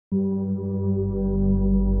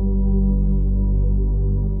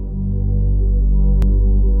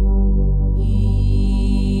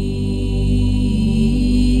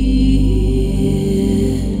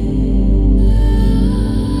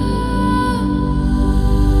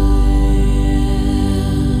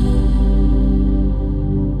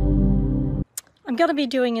going to be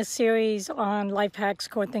doing a series on life hacks,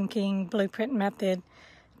 core thinking, blueprint method.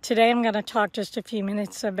 Today I'm going to talk just a few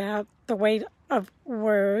minutes about the weight of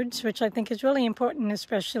words, which I think is really important,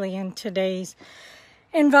 especially in today's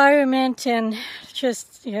environment, and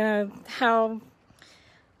just, how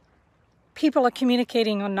people are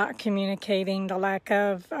communicating or not communicating, the lack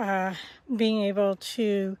of being able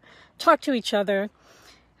to talk to each other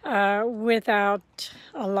without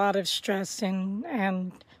a lot of stress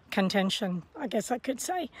and contention, I guess I could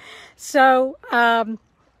say. So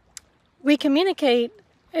we communicate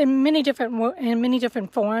in many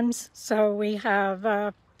different forms. So we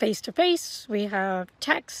have face-to-face, we have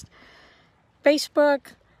text, Facebook,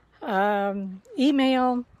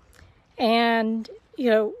 email, and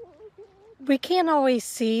we can't always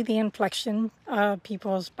see the inflection of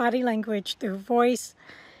people's body language through voice,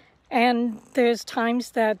 and there's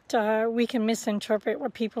times that we can misinterpret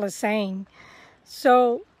what people are saying.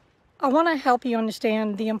 So I want to help you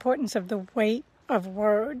understand the importance of the weight of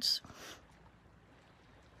words.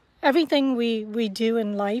 Everything we do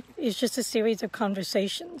in life is just a series of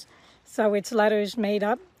conversations. So it's letters made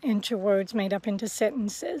up into words, made up into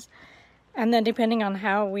sentences. And then depending on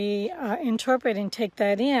how we interpret and take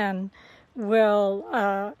that in,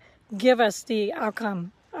 will give us the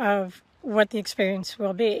outcome of what the experience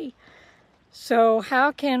will be. So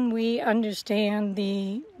how can we understand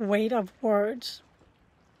the weight of words?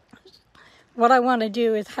 What I want to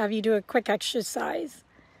do is have you do a quick exercise.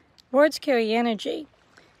 Words carry energy.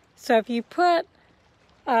 So if you put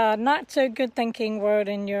a not so good thinking word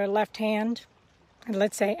in your left hand, and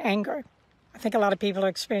let's say anger. I think a lot of people are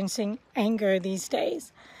experiencing anger these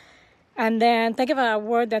days. And then think of a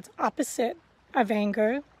word that's opposite of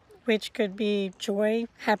anger, which could be joy,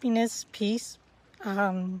 happiness, peace,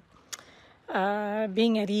 being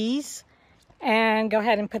at ease. And go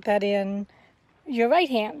ahead and put that in your right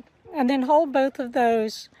hand. And then hold both of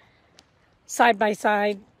those side by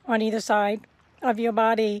side on either side of your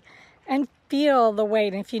body and feel the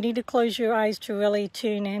weight. And if you need to close your eyes to really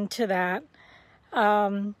tune into that,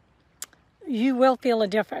 you will feel a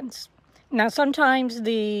difference. Now, sometimes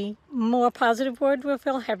the more positive word will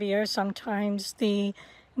feel heavier. Sometimes the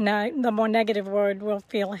more negative word will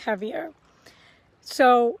feel heavier.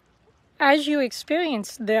 So as you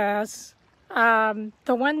experience this, the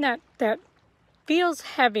one that feels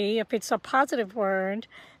heavy, if it's a positive word,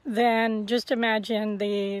 then just imagine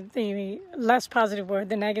the less positive word,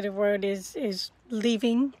 the negative word is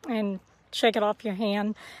leaving, and shake it off your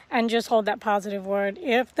hand and just hold that positive word.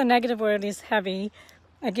 If the negative word is heavy,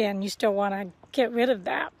 again, you still want to get rid of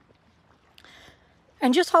that.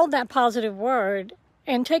 And just hold that positive word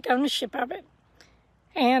and take ownership of it.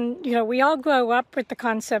 And, we all grow up with the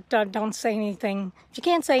concept of don't say anything. If you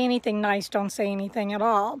can't say anything nice, don't say anything at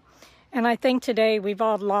all. And I think today we've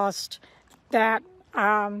all lost that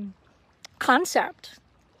concept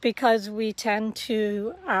because we tend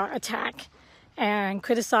to attack and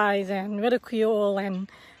criticize and ridicule, and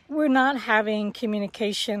we're not having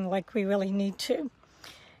communication like we really need to.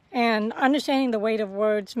 And understanding the weight of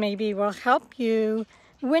words maybe will help you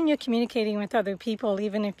when you're communicating with other people,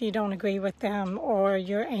 even if you don't agree with them, or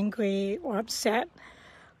you're angry or upset,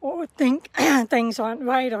 or think things aren't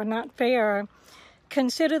right or not fair.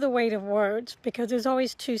 Consider the weight of words, because there's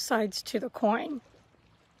always two sides to the coin.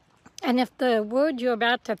 And if the word you're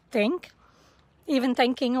about to think, even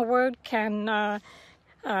thinking a word, can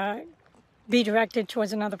be directed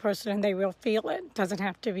towards another person and they will feel it. It doesn't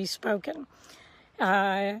have to be spoken.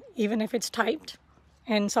 Even if it's typed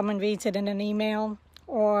and someone reads it in an email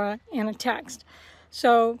or in a text.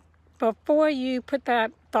 So before you put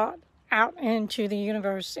that thought out into the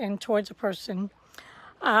universe and towards a person,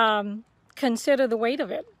 consider the weight of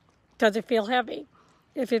it. Does it feel heavy?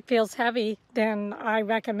 If it feels heavy, then I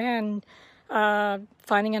recommend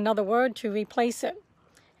finding another word to replace it.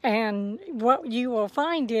 And what you will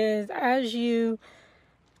find is, as you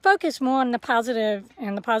focus more on the positive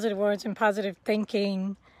and the positive words and positive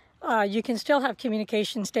thinking, you can still have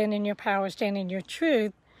communication, stand in your power, stand in your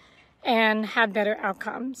truth, and have better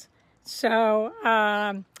outcomes. So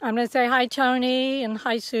I'm going to say hi, Tony, and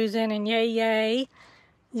hi, Susan, and yay, yay.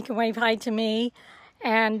 You can wave hi to me.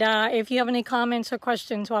 And if you have any comments or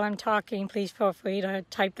questions while I'm talking, please feel free to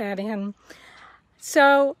type that in.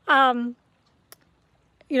 So,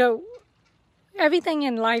 everything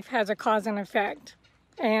in life has a cause and effect,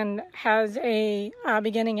 and has a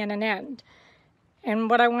beginning and an end. And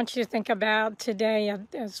what I want you to think about today,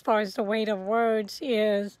 as far as the weight of words,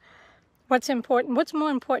 is what's important. What's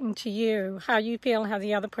more important to you? How you feel, how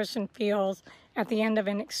the other person feels at the end of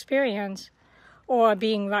an experience, or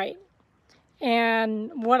being right.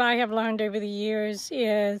 And what I have learned over the years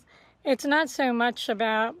is it's not so much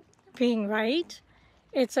about being right.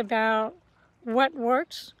 It's about what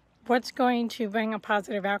works, what's going to bring a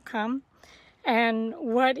positive outcome, and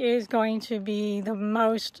what is going to be the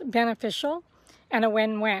most beneficial and a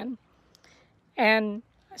win-win. And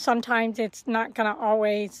sometimes it's not going to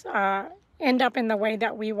always end up in the way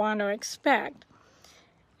that we want or expect.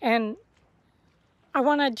 And I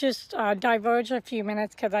want to just diverge a few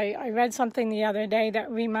minutes because I read something the other day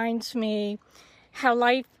that reminds me how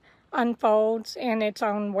life unfolds in its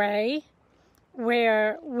own way,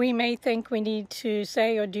 where we may think we need to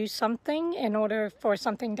say or do something in order for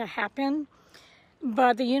something to happen,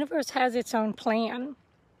 but the universe has its own plan.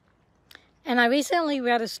 And I recently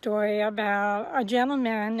read a story about a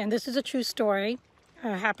gentleman, and this is a true story,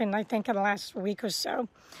 happened I think in the last week or so.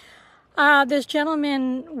 This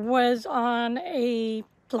gentleman was on a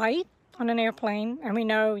flight, on an airplane, and we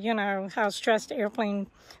know, how stressed airplane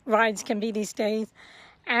rides can be these days,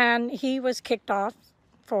 and he was kicked off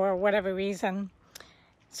for whatever reason.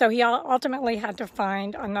 So he ultimately had to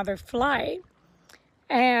find another flight.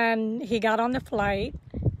 And he got on the flight,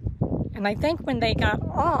 and I think when they got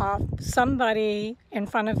off, somebody in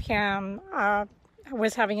front of him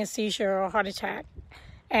was having a seizure or a heart attack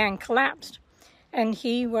and collapsed. And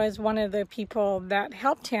he was one of the people that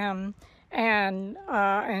helped him and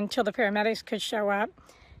until the paramedics could show up.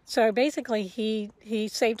 So basically he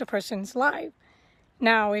saved a person's life.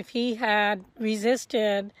 Now, if he had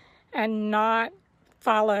resisted and not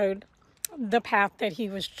followed the path that he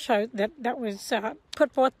was that was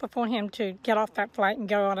put forth before him to get off that flight and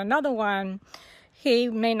go on another one, he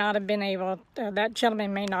may not have been able. That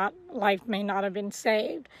gentleman life may not have been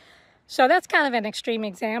saved. So that's kind of an extreme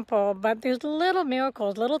example. But there's little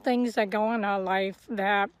miracles, little things that go in our life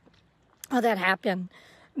that happen,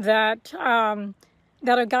 that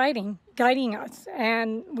are guiding us,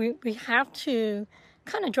 and we have to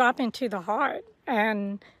kind of drop into the heart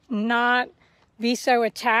and not be so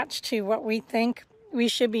attached to what we think we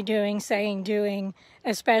should be doing, saying, doing,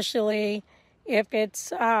 especially if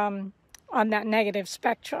it's on that negative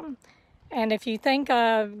spectrum. And if you think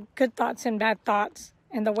of good thoughts and bad thoughts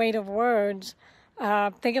and the weight of words,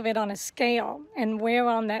 think of it on a scale, and where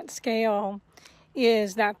on that scale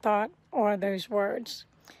is that thought or those words.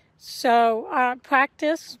 So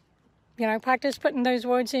practice putting those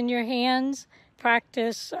words in your hands.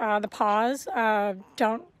 Practice the pause.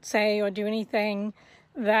 Don't say or do anything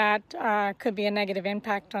that could be a negative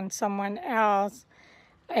impact on someone else.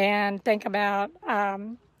 And think about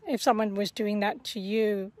if someone was doing that to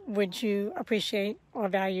you, would you appreciate or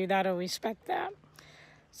value that or respect that?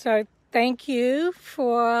 So thank you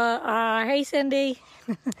for, hey Cindy.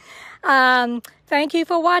 Thank you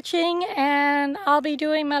for watching, and I'll be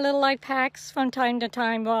doing my little life hacks from time to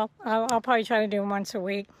time. Well, I'll probably try to do them once a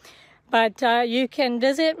week. But you can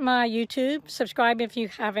visit my YouTube, subscribe if you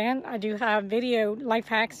haven't. I do have video life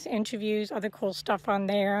hacks, interviews, other cool stuff on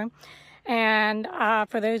there. And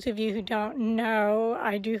for those of you who don't know,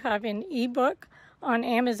 I do have an ebook on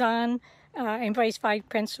Amazon, Embrace 5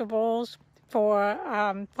 Principles for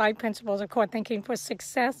 5 Principles of Core Thinking for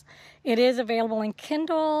Success. It is available in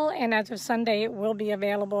Kindle, and as of Sunday, it will be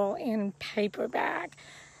available in paperback.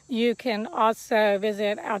 You can also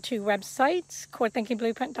visit our two websites,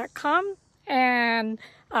 CoreThinkingBlueprint.com and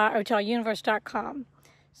HotelUniverse.com.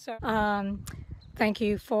 So thank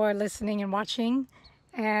you for listening and watching,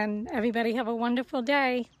 and everybody have a wonderful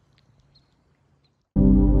day.